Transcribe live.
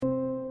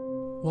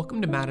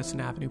Welcome to Madison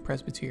Avenue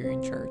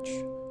Presbyterian Church.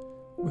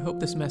 We hope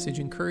this message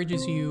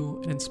encourages you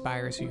and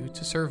inspires you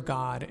to serve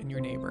God and your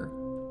neighbor.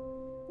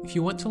 If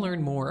you want to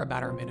learn more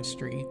about our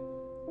ministry,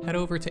 head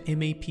over to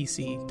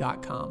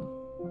mapc.com.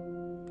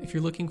 If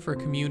you're looking for a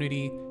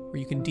community where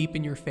you can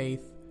deepen your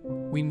faith,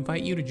 we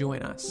invite you to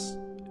join us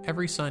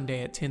every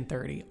Sunday at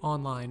 10:30,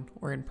 online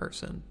or in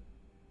person.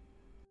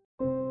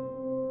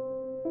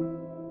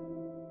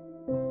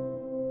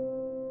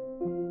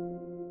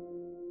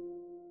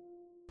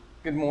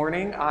 Good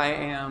morning. I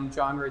am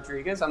John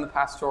Rodriguez. I'm the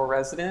pastoral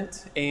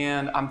resident,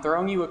 and I'm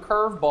throwing you a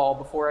curveball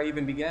before I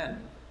even begin.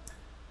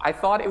 I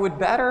thought it would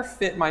better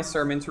fit my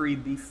sermon to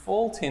read the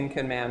full 10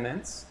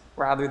 Commandments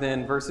rather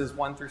than verses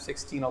 1 through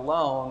 16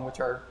 alone, which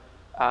are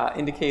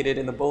indicated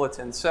in the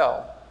bulletin.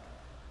 So,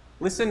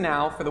 listen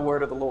now for the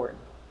word of the Lord.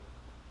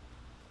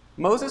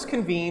 Moses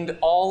convened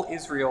all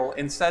Israel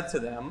and said to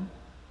them,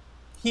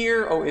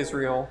 "Hear, O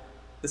Israel,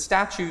 the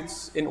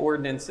statutes and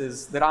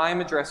ordinances that I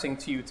am addressing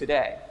to you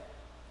today.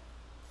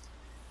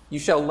 You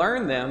shall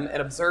learn them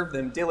and observe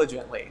them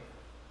diligently.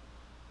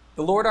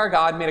 The Lord our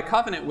God made a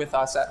covenant with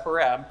us at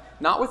Horeb.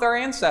 Not with our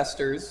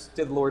ancestors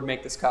did the Lord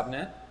make this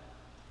covenant,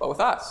 but with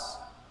us,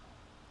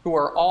 who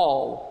are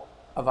all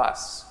of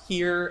us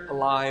here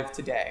alive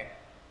today.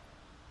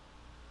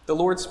 The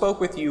Lord spoke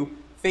with you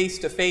face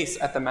to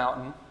face at the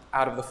mountain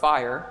out of the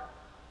fire.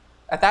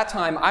 At that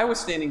time I was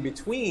standing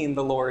between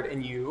the Lord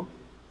and you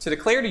to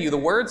declare to you the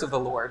words of the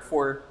Lord,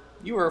 for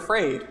you were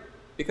afraid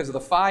because of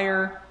the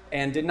fire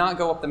and did not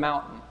go up the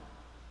mountain.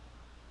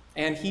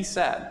 And he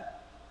said,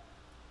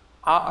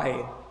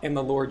 I am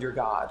the Lord your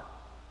God,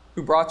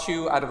 who brought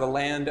you out of the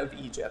land of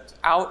Egypt,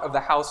 out of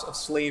the house of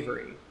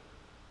slavery.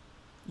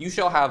 You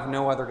shall have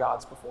no other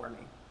gods before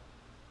me.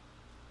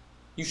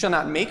 You shall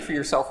not make for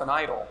yourself an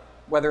idol,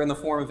 whether in the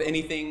form of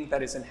anything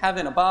that is in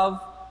heaven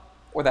above,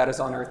 or that is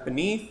on earth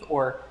beneath,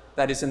 or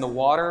that is in the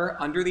water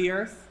under the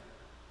earth.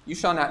 You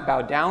shall not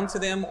bow down to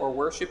them or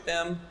worship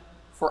them,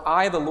 for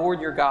I, the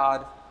Lord your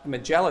God, am a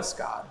jealous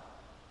God,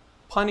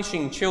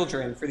 punishing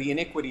children for the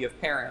iniquity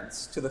of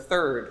parents to the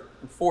third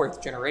and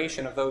fourth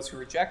generation of those who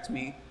reject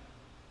me,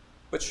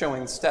 but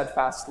showing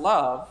steadfast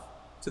love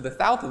to the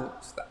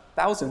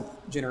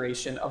thousandth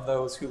generation of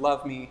those who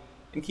love me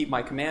and keep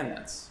my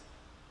commandments.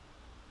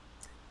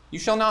 You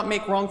shall not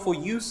make wrongful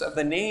use of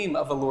the name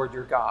of the Lord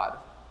your God,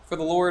 for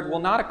the Lord will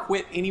not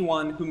acquit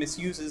anyone who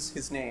misuses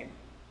his name.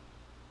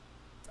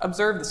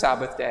 Observe the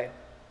Sabbath day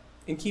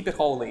and keep it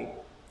holy,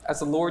 as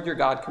the Lord your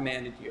God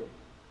commanded you.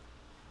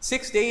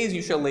 6 days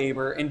you shall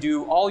labor and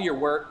do all your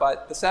work,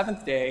 but the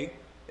seventh day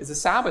is a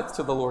Sabbath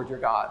to the Lord your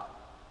God.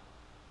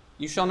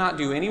 You shall not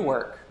do any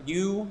work,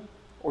 you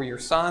or your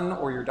son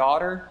or your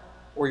daughter,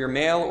 or your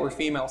male or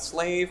female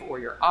slave, or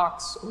your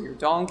ox or your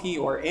donkey,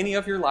 or any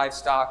of your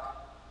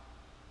livestock,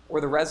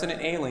 or the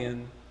resident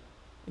alien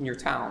in your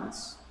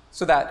towns,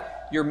 so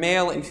that your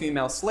male and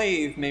female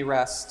slave may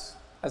rest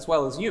as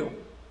well as you.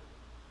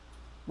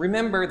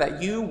 Remember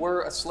that you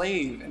were a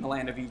slave in the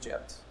land of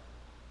Egypt,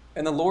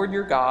 and the Lord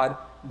your God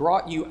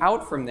brought you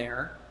out from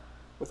there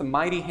with a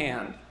mighty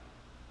hand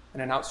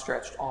and an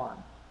outstretched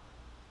arm.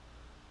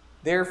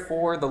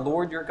 Therefore, the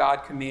Lord your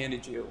God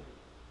commanded you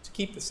to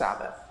keep the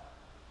Sabbath.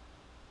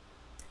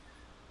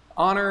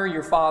 Honor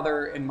your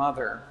father and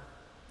mother,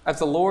 as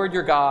the Lord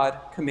your God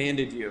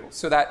commanded you,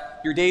 so that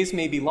your days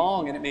may be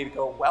long and it may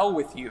go well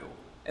with you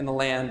in the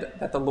land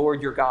that the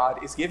Lord your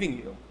God is giving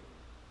you.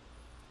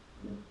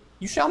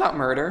 You shall not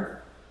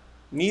murder,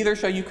 neither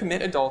shall you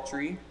commit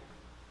adultery,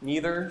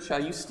 neither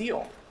shall you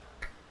steal.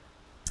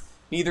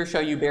 Neither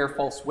shall you bear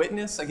false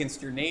witness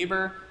against your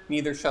neighbor,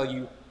 neither shall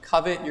you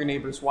covet your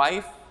neighbor's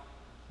wife,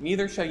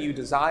 neither shall you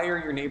desire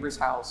your neighbor's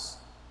house,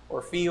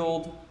 or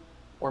field,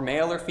 or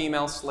male or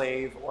female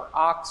slave, or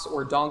ox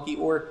or donkey,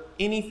 or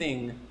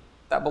anything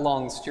that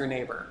belongs to your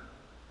neighbor.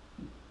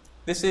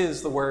 This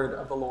is the word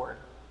of the Lord.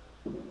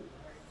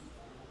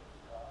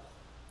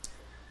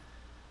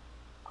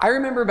 I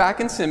remember back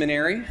in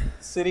seminary,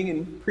 sitting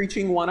in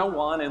Preaching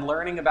 101 and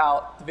learning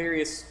about the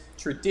various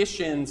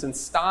traditions and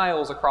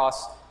styles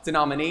across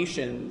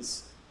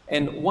denominations.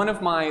 And one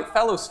of my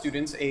fellow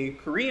students, a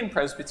Korean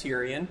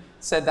Presbyterian,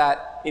 said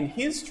that in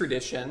his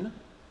tradition,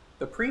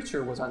 the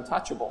preacher was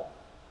untouchable.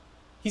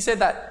 He said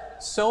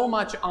that so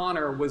much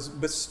honor was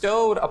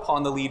bestowed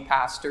upon the lead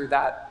pastor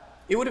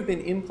that it would have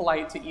been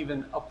impolite to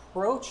even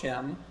approach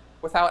him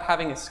without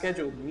having a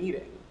scheduled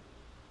meeting.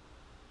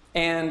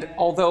 And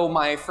although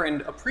my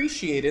friend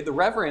appreciated the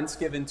reverence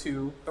given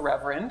to the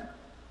reverend,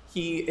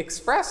 he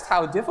expressed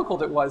how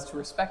difficult it was to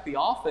respect the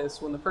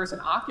office when the person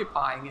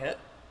occupying it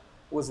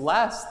was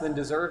less than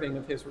deserving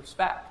of his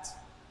respect.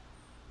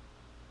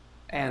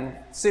 And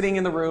sitting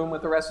in the room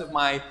with the rest of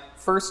my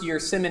first-year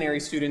seminary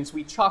students,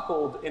 we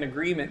chuckled in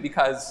agreement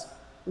because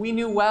we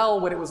knew well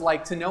what it was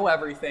like to know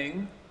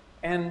everything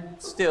and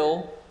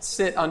still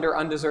sit under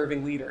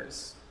undeserving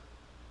leaders.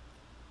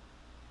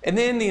 And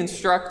then the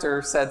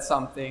instructor said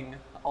something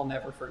I'll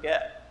never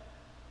forget.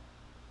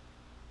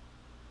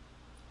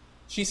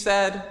 She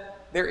said,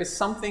 "There is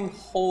something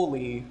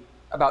holy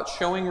about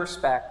showing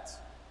respect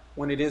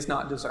when it is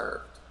not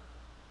deserved."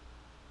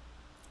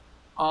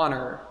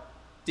 honor,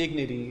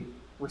 dignity,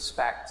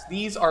 respect.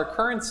 These are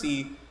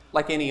currency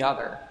like any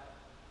other.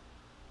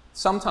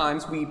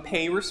 Sometimes we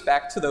pay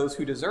respect to those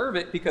who deserve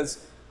it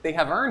because they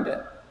have earned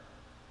it.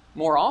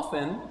 More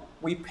often,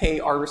 we pay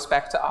our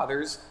respect to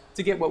others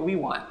to get what we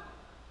want.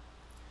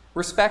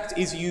 Respect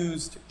is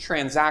used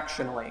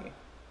transactionally.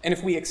 And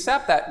if we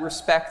accept that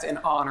respect and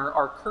honor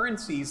are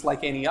currencies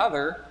like any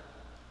other,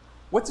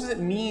 what does it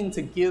mean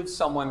to give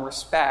someone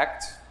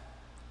respect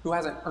who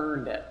hasn't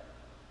earned it?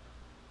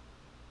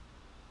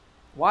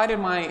 Why did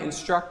my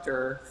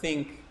instructor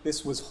think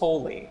this was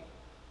holy?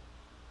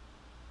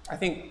 I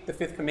think the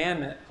fifth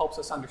commandment helps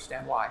us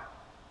understand why.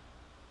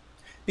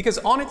 Because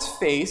on its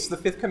face, the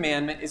fifth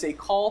commandment is a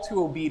call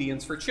to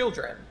obedience for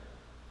children.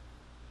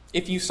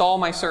 If you saw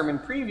my sermon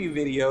preview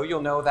video,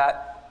 you'll know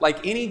that,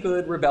 like any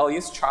good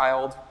rebellious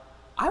child,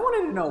 I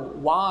wanted to know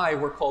why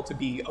we're called to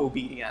be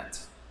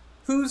obedient.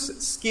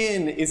 Whose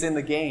skin is in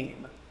the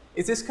game?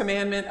 Is this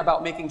commandment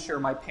about making sure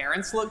my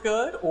parents look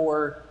good,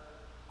 or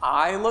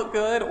I look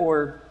good,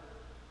 or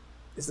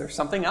is there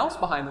something else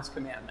behind this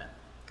commandment?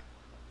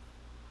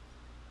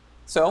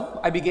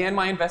 So I began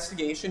my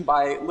investigation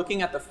by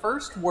looking at the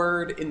first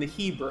word in the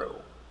Hebrew,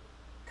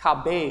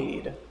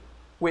 kabed,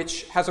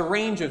 which has a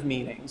range of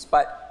meanings,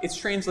 but it's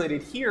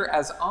translated here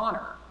as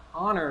honor.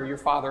 Honor your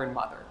father and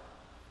mother.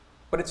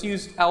 But it's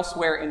used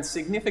elsewhere in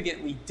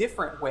significantly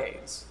different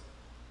ways.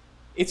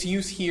 Its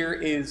use here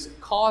is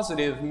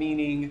causative,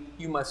 meaning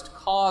you must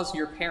cause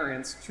your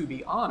parents to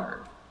be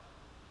honored.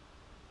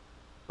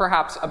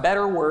 Perhaps a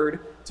better word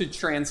to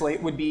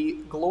translate would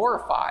be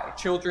glorify.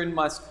 Children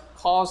must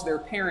cause their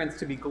parents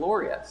to be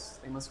glorious.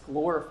 They must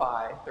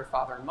glorify their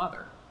father and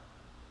mother.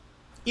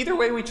 Either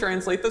way we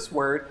translate this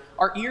word,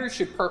 our ears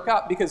should perk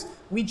up because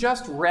we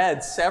just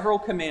read several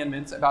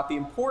commandments about the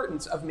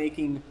importance of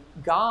making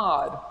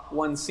God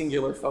one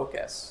singular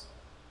focus.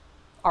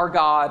 Our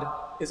God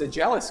is a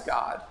jealous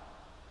God,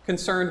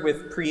 concerned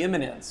with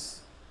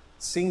preeminence,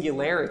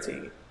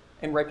 singularity,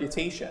 and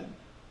reputation.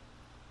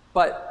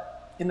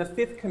 But in the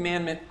fifth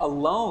commandment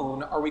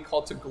alone are we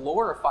called to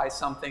glorify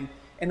something,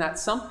 and that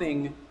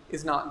something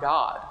is not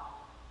God.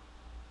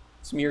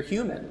 It's mere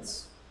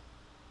humans.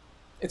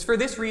 It's for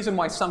this reason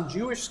why some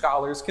Jewish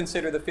scholars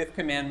consider the fifth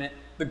commandment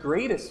the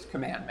greatest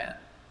commandment.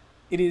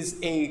 It is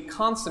a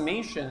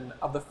consummation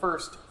of the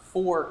first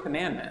four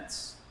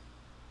commandments.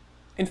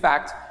 In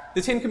fact,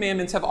 the 10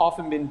 Commandments have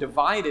often been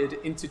divided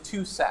into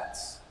two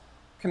sets.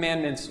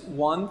 Commandments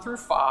 1 through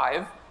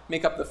 5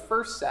 make up the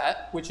first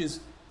set, which is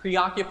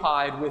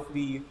preoccupied with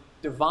the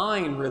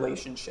divine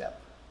relationship.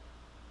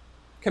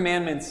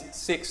 Commandments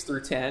 6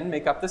 through 10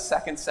 make up the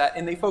second set,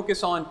 and they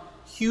focus on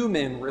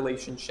human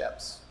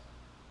relationships.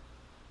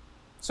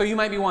 So you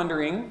might be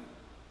wondering,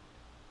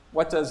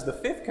 what does the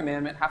fifth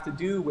commandment have to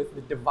do with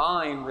the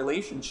divine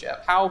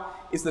relationship? How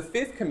is the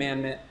fifth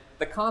commandment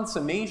the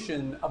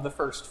consummation of the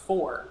first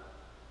four?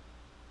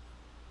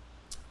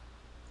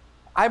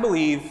 I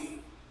believe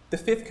the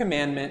fifth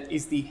commandment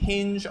is the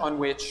hinge on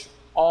which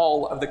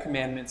all of the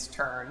commandments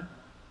turn,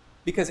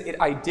 because it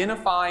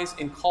identifies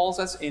and calls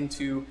us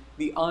into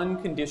the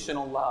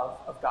unconditional love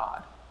of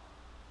God.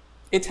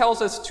 It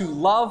tells us to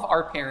love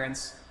our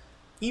parents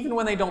even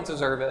when they don't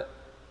deserve it,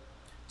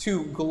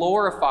 to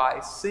glorify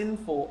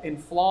sinful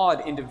and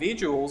flawed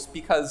individuals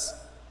because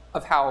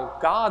of how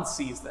God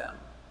sees them,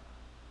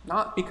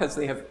 not because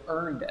they have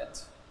earned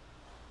it.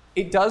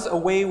 It does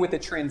away with the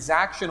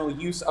transactional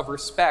use of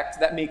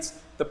respect that makes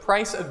the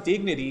price of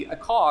dignity a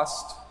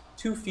cost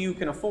too few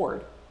can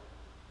afford.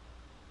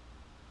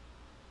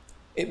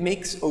 It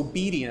makes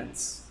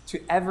obedience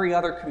to every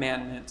other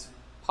commandment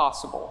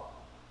possible.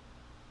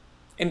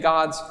 In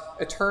God's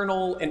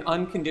eternal and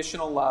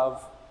unconditional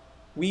love,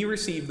 we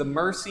receive the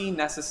mercy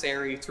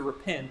necessary to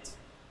repent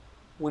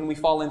when we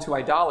fall into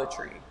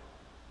idolatry,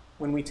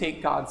 when we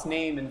take God's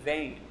name in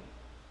vain,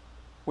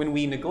 when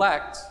we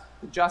neglect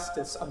the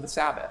justice of the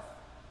Sabbath.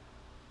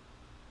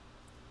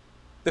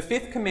 The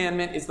fifth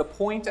commandment is the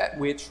point at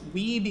which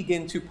we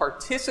begin to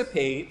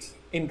participate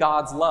in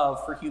God's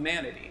love for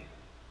humanity.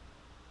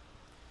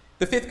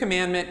 The fifth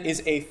commandment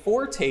is a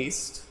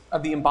foretaste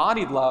of the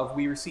embodied love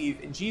we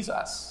receive in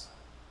Jesus.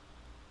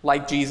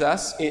 Like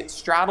Jesus, it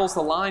straddles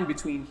the line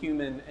between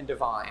human and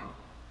divine.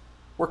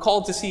 We're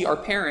called to see our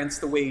parents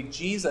the way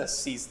Jesus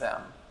sees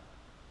them,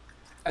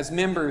 as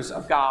members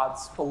of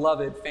God's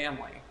beloved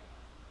family,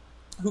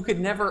 who could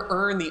never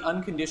earn the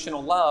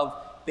unconditional love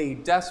they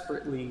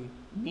desperately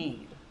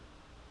need.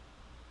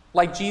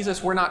 Like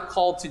Jesus, we're not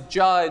called to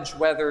judge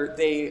whether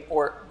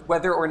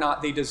or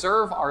not they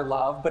deserve our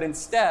love, but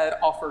instead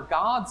offer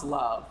God's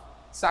love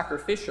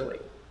sacrificially.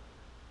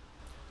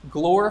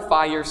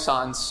 Glorify your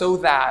Son so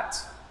that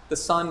the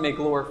Son may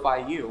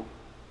glorify you,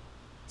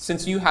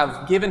 since you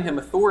have given him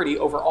authority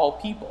over all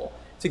people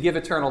to give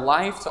eternal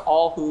life to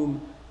all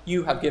whom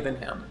you have given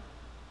him.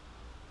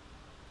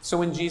 So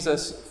when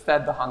Jesus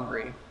fed the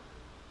hungry,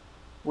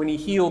 when he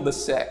healed the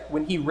sick,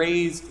 when he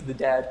raised the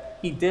dead,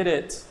 he did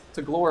it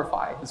to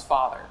glorify his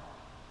Father.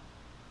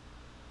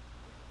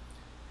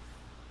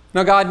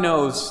 Now God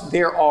knows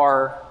there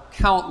are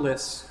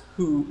countless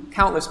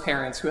countless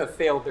parents who have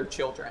failed their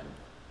children.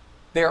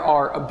 There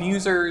are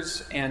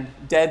abusers and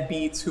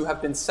deadbeats who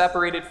have been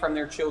separated from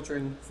their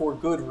children for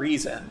good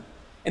reason.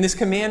 And this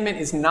commandment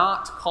is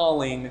not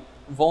calling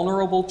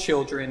vulnerable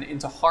children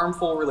into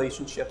harmful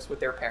relationships with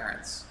their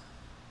parents.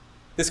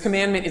 This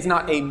commandment is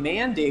not a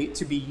mandate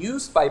to be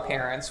used by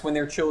parents when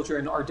their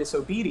children are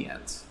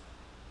disobedient.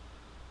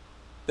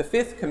 The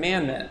fifth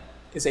commandment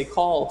is a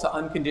call to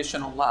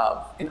unconditional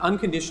love, and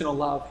unconditional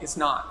love is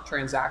not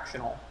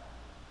transactional.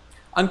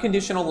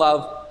 Unconditional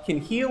love can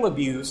heal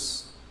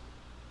abuse,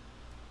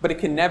 but it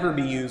can never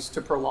be used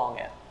to prolong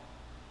it.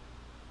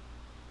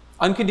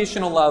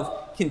 Unconditional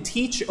love can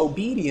teach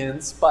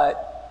obedience,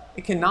 but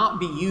it cannot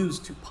be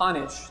used to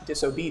punish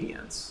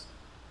disobedience.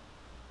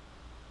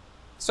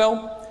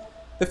 So,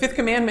 the fifth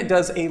commandment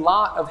does a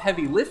lot of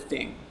heavy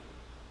lifting.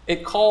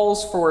 It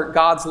calls for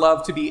God's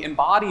love to be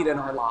embodied in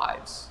our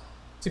lives,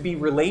 to be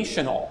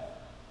relational,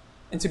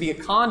 and to be a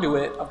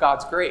conduit of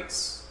God's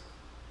grace.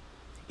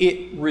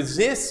 It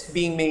resists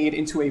being made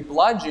into a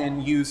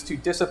bludgeon used to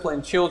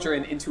discipline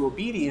children into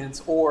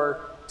obedience or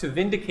to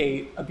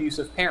vindicate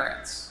abusive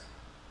parents.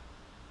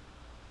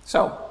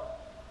 So,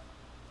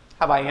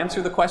 have I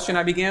answered the question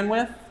I began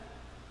with?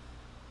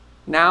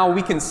 Now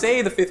we can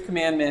say the fifth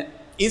commandment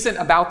isn't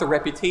about the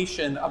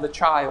reputation of the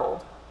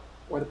child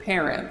or the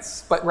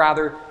parents, but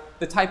rather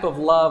the type of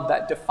love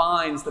that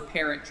defines the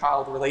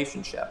parent-child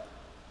relationship.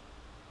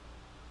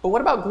 But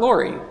what about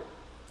glory?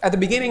 At the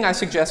beginning, I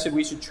suggested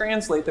we should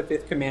translate the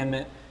fifth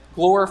commandment,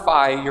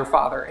 glorify your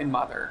father and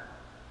mother.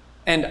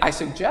 And I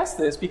suggest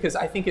this because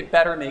I think it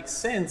better makes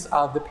sense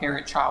of the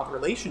parent-child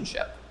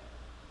relationship.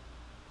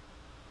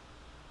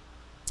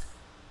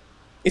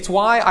 It's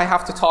why I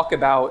have to talk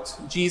about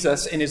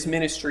Jesus and his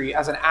ministry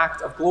as an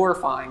act of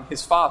glorifying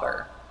his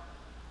Father.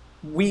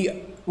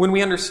 When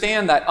we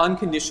understand that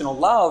unconditional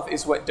love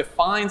is what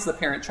defines the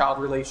parent-child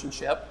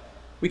relationship,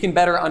 we can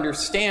better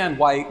understand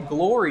why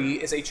glory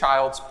is a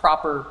child's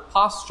proper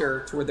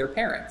posture toward their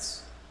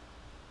parents.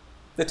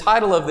 The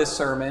title of this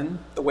sermon,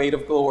 The Weight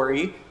of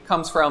Glory,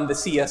 comes from the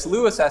C.S.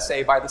 Lewis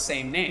essay by the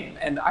same name.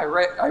 And I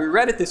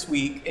read it this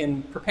week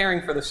in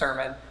preparing for the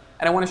sermon,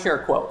 and I want to share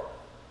a quote.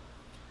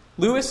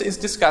 Lewis is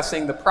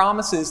discussing the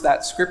promises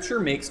that Scripture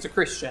makes to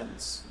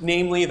Christians,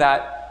 namely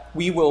that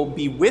we will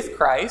be with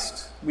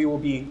Christ, we will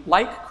be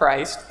like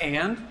Christ,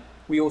 and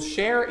we will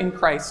share in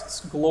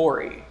Christ's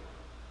glory.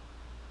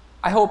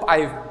 I hope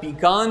I've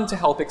begun to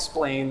help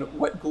explain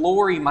what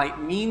glory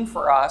might mean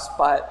for us,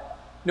 but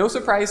no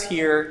surprise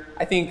here,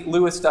 I think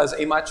Lewis does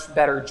a much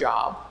better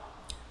job.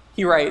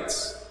 He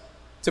writes,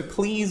 to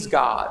please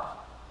God,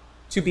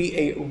 to be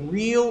a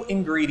real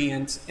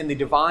ingredient in the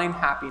divine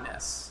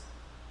happiness,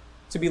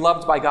 to be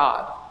loved by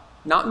God,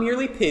 not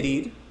merely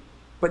pitied,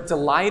 but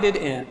delighted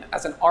in,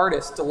 as an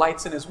artist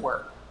delights in his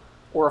work,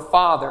 or a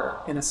father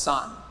in a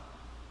son.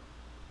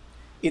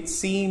 It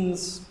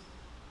seems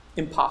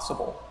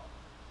impossible,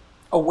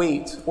 a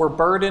weight or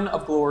burden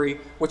of glory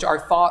which our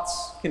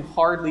thoughts can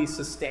hardly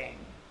sustain.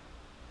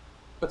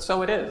 But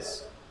so it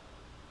is.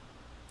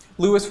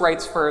 Lewis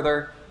writes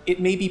further, it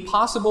may be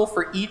possible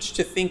for each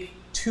to think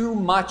too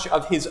much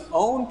of his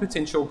own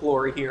potential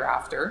glory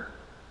hereafter.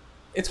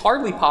 It's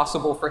hardly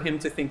possible for him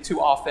to think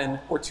too often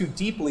or too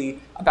deeply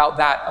about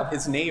that of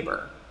his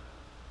neighbor.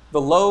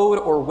 The load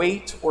or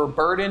weight or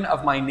burden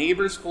of my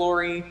neighbor's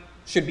glory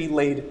should be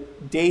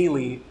laid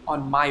daily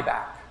on my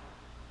back,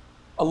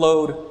 a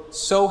load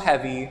so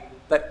heavy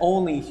that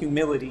only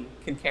humility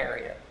can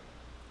carry it,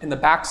 and the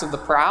backs of the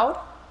proud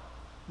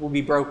will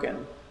be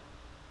broken.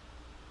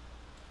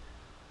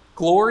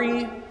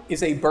 Glory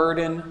is a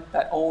burden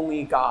that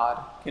only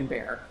God can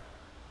bear.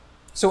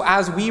 So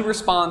as we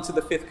respond to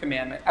the fifth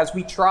commandment, as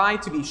we try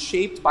to be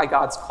shaped by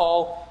God's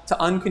call to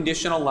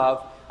unconditional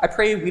love, I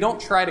pray we don't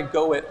try to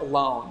go it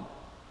alone.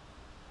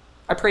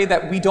 I pray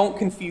that we don't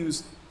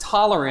confuse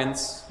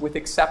tolerance with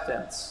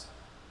acceptance,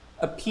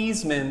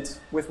 appeasement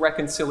with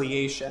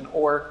reconciliation,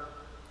 or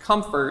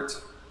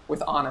comfort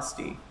with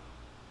honesty.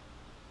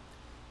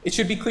 It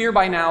should be clear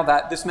by now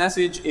that this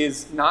message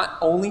is not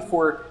only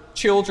for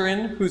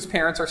children whose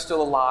parents are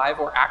still alive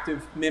or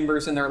active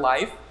members in their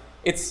life.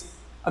 It's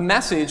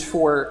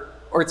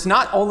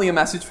not only a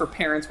message for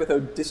parents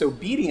with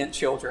disobedient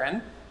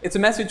children, it's a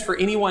message for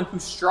anyone who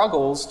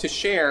struggles to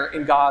share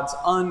in God's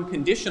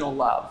unconditional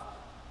love.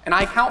 And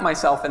I count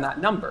myself in that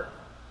number.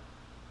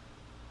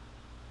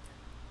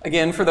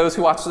 Again, for those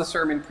who watch the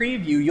sermon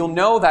preview, you'll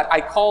know that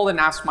I called and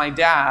asked my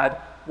dad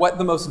what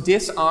the most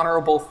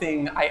dishonorable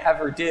thing I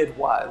ever did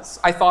was.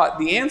 I thought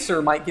the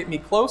answer might get me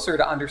closer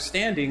to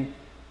understanding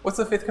what's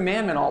the fifth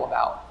commandment all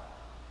about.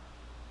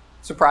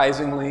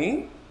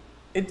 Surprisingly,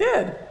 it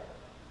did.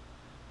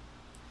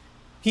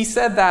 He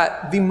said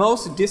that the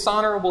most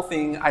dishonorable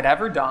thing I'd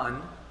ever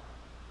done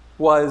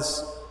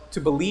was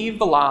to believe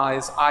the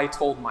lies I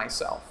told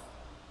myself.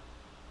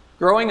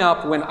 Growing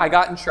up, when I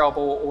got in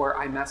trouble or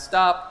I messed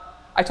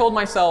up, I told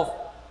myself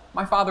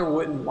my father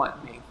wouldn't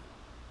want me.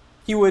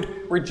 He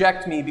would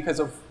reject me because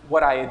of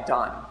what I had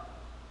done.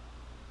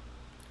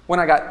 When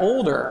I got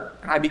older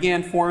and I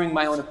began forming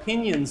my own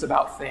opinions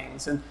about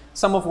things, and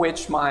some of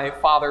which my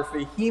father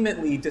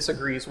vehemently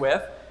disagrees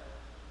with,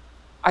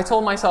 I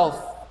told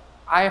myself,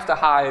 I have to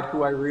hide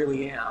who I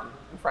really am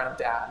in front of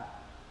Dad.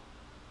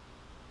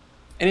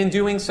 And in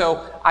doing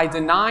so, I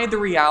denied the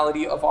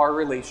reality of our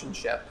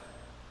relationship.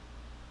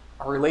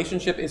 Our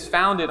relationship is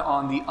founded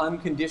on the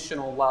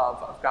unconditional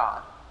love of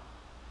God.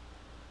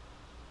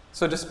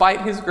 So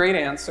despite his great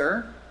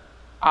answer,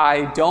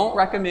 I don't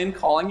recommend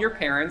calling your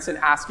parents and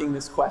asking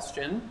this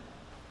question.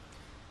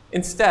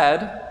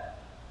 Instead,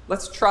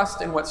 let's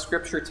trust in what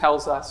Scripture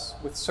tells us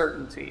with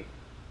certainty.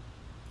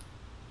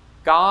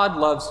 God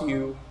loves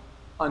you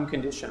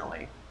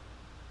unconditionally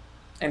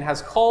and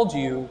has called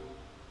you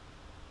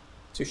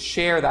to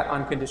share that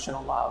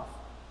unconditional love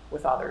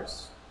with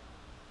others.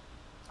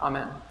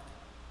 Amen.